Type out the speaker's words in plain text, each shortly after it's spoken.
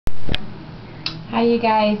Hi you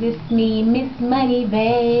guys, it's me, Miss Money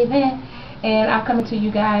Baby, and I'm coming to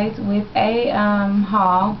you guys with a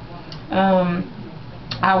haul.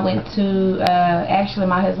 I went to actually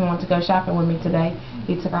my husband wanted to go shopping with me today.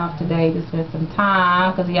 He took off today to spend some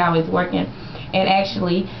time because he always working. And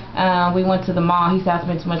actually, we went to the mall. He said I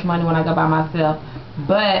spent too much money when I go by myself,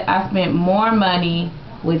 but I spent more money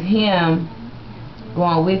with him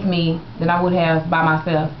going with me than I would have by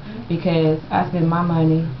myself because I spent my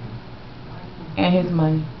money and his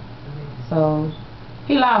money. So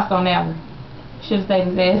he lost on that one. Should have stayed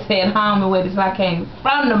his ass at home and waited till I came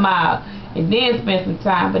from the mall and then spent some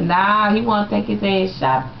time. But now he want to take his ass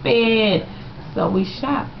shopping. So we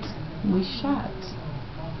shopped. We shopped.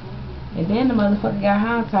 And then the motherfucker got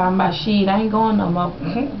home talking about shit. I ain't going no more.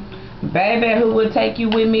 Baby, who will take you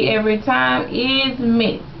with me every time is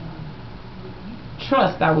me.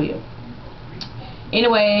 Trust I will.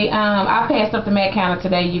 Anyway, I passed up the MAC counter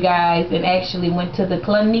today, you guys, and actually went to the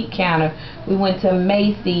Clinique counter. We went to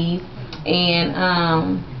Macy's, and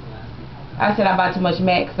I said I bought too much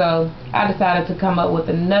MAC, so I decided to come up with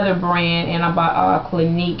another brand, and I bought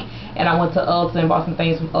Clinique, and I went to Ulta and bought some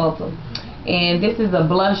things from Ulta. And this is a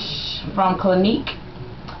blush from Clinique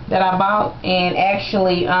that I bought, and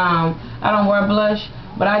actually, I don't wear blush,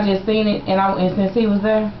 but I just seen it, and since he was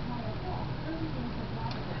there,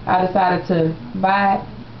 I decided to buy it.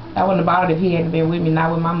 I wouldn't have bought it if he hadn't been with me, not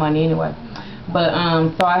with my money anyway. But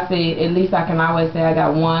so I said, at least I can always say I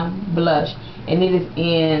got one blush, and it is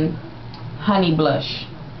in honey blush.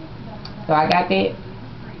 So I got that.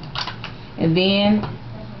 And then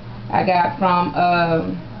I got from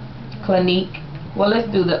Clinique. Well, let's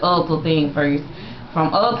do the Ulta thing first.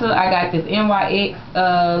 From Ulta, I got this NYX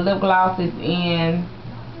lip gloss. It's in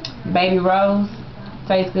Baby Rose.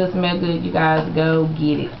 Tastes good, smell good. You guys go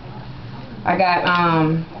get it. I got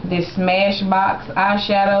this Smashbox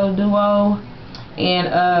eyeshadow duo and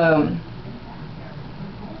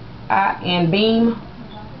Beam.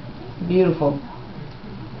 Beautiful,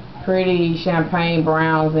 pretty champagne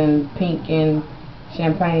browns and pink and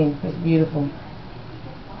champagne. It's beautiful.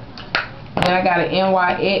 Then I got an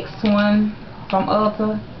NYX one from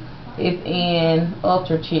Ulta. It's in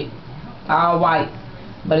Ultra Chick, all white.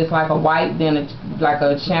 But it's like a white, then it's like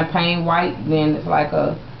a champagne white, then it's like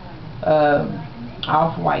a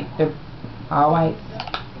off-white. They're all white.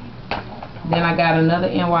 Then I got another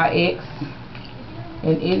NYX,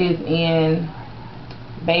 and it is in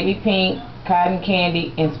baby pink, cotton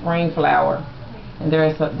candy, and spring flower. And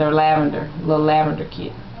they're lavender, little lavender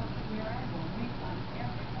kit.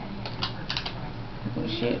 Oh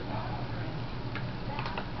shit.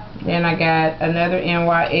 Then I got another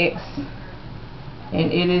NYX. And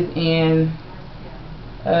it is in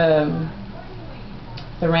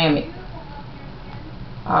ceramic,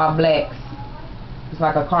 all blacks. It's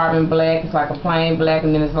like a carbon black, it's like a plain black,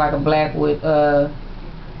 and then it's like a black with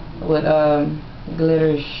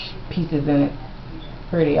glitter pieces in it.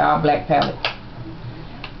 Pretty, all black palette.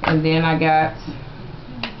 And then I got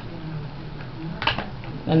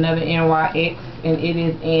another NYX, and it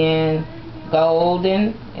is in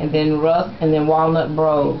golden, and then rust, and then walnut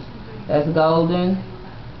bronze. That's golden,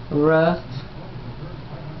 rust,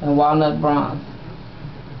 and walnut bronze.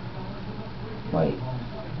 Wait.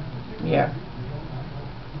 Yeah.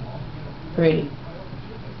 Pretty.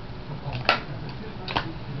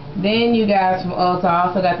 Then you guys from Ulta, I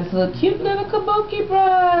also got this little cute little kabuki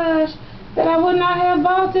brush that I would not have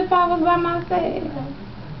bought if I was by myself.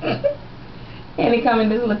 And it comes in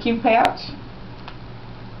this little cute pouch.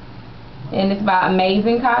 And it's by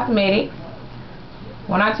Amazing Cosmetics.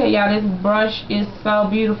 When I tell y'all this brush is so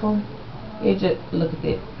beautiful, it just, look at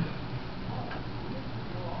it.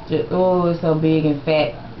 Just, oh, it's so big and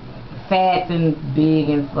fat. Fat and big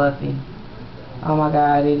and fluffy. Oh my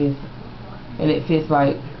God, it is. And it fits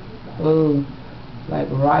like, ooh, like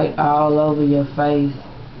right all over your face.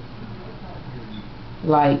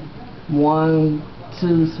 Like 1,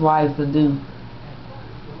 2 swipes to do.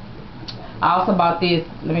 I also bought this,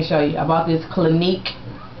 let me show you. I bought this Clinique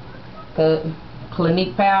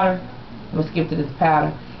powder. I'm gonna skip to this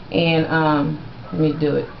powder, and let me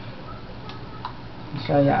do it. I'll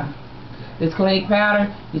show y'all. This Clinique powder,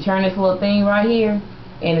 you turn this little thing right here,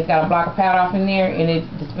 and it's got a block of powder off in there, and it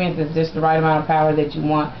dispenses just the right amount of powder that you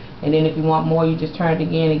want. And then if you want more, you just turn it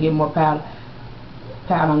again and get more powder.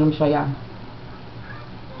 Let me show y'all.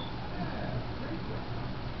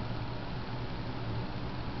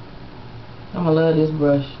 I'm gonna love this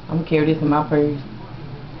brush. I'm gonna carry this in my purse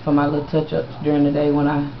for my little touch-ups during the day when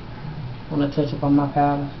I want to touch up on my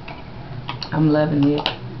powder. I'm loving it.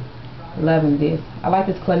 Loving this. I like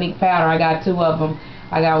this Clinique powder. I got 2 of them.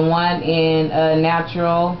 I got one in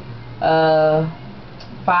natural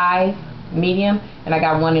 05 medium, and I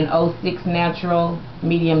got one in 06 natural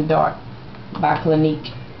medium dark by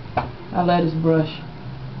Clinique. I love this brush.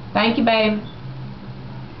 Thank you, babe.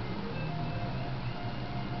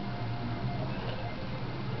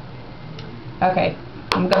 Okay,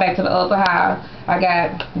 I'm gonna go back to the Ultra High. I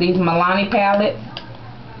got these Milani palettes.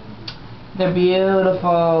 They're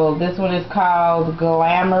beautiful. This one is called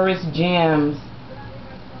Glamorous Gems.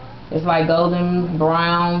 It's like golden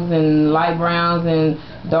browns and light browns and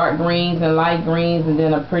dark greens and light greens, and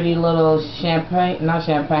then a pretty little champagne, not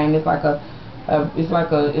champagne, it's like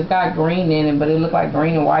it's got green in it, but it looks like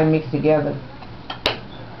green and white mixed together.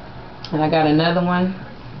 And I got another one,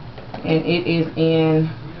 and it is in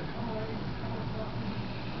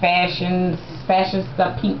fashion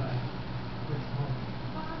stuff pink.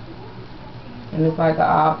 And it's like an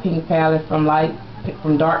all pink palette from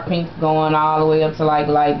dark pinks going all the way up to like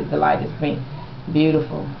the lightest pink.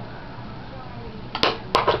 Beautiful.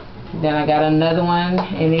 Then I got another one,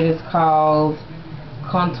 and it is called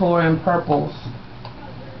Contour in Purples.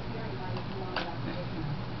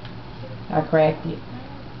 I cracked it.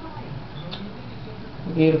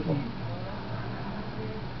 Beautiful.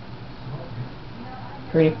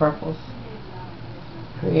 Pretty purples.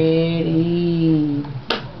 Pretty.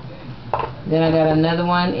 Then I got another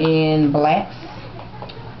one in blacks,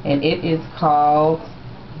 and it is called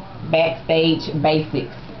Backstage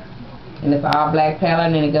Basics. And it's all black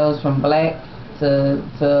palette, and it goes from black to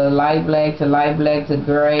light black to light black to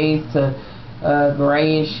grays to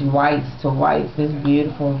grayish whites to whites. It's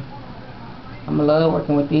beautiful. I'm gonna love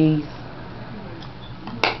working with these.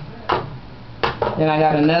 Then I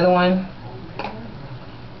got another one,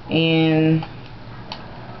 and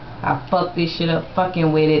I fucked this shit up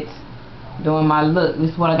fucking with it doing my look.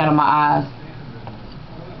 This is what I got on my eyes.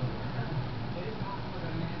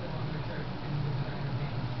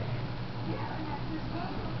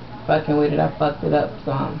 Fucking with it, I fucked it up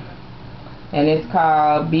some. And it's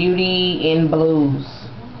called Beauty in Blues.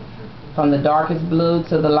 From the darkest blue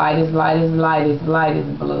to the lightest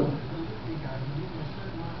blue.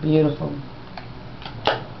 Beautiful.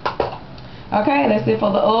 Okay, that's it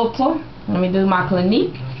for the Ulta. Let me do my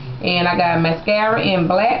Clinique. And I got mascara in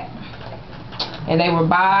black. And they were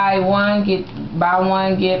buy one get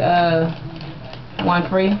one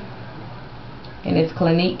free. And it's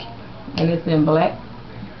Clinique, and it's in black.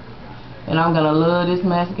 And I'm gonna love this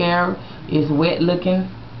mascara. It's wet looking,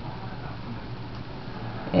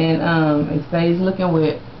 and it stays looking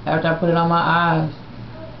wet after I put it on my eyes.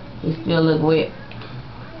 It still look wet.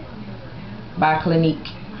 By Clinique.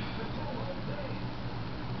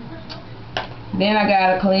 Then I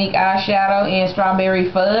got a Clinique eyeshadow in Strawberry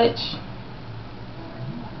Fudge.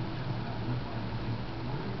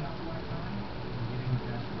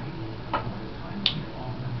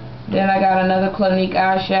 Then I got another Clinique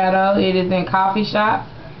eyeshadow. It is in Coffee Shop.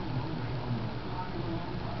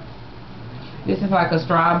 This is like a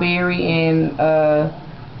strawberry and a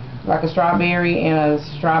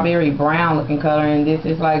strawberry brown looking color, and this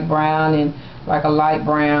is like brown and like a light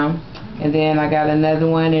brown. And then I got another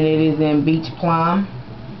one, and it is in Beach Plum.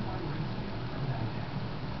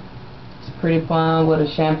 It's pretty plum with a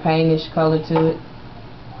champagne-ish color to it.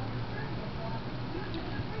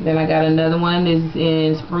 Then I got another one. This is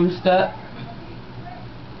in Spruced Up.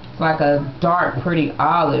 It's like a dark, pretty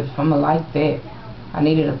olive. I'm gonna like that. I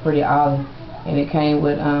needed a pretty olive, and it came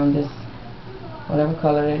with this whatever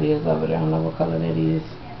color that is over there. I don't know what color that is,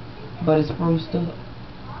 but it's spruced up.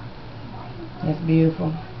 That's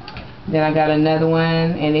beautiful. Then I got another one,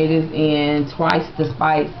 and it is in Twice the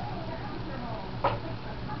Spice.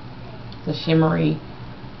 It's a shimmery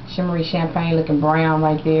champagne looking brown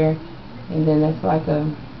right there, and then that's like a,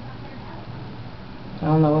 I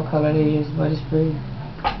don't know what color it is, but it's pretty.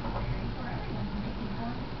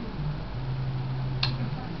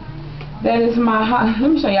 That is my,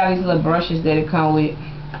 let me show y'all these little brushes that it come with.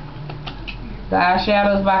 The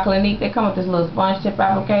eyeshadows by Clinique, they come with this little sponge tip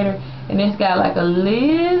applicator, and it's got like a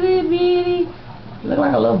little bitty, look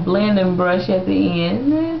like a little blending brush at the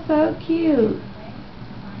end. Isn't that so cute?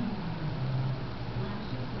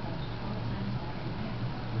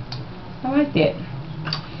 I like that.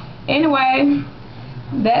 Anyway,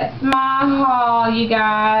 that's my haul, you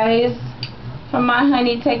guys, from my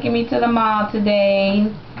honey taking me to the mall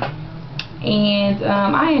today. And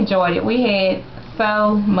I enjoyed it. We had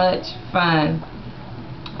so much fun.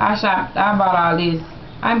 I bought all this.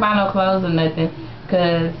 I ain't buy no clothes or nothing,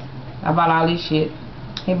 because I bought all this shit.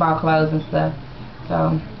 He bought clothes and stuff.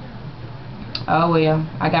 So, oh well,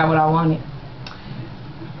 I got what I wanted.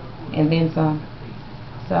 And then some.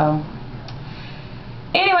 So,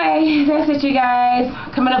 Anyway, that's it, you guys.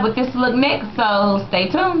 Coming up with this look next, so stay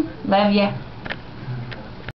tuned. Love ya.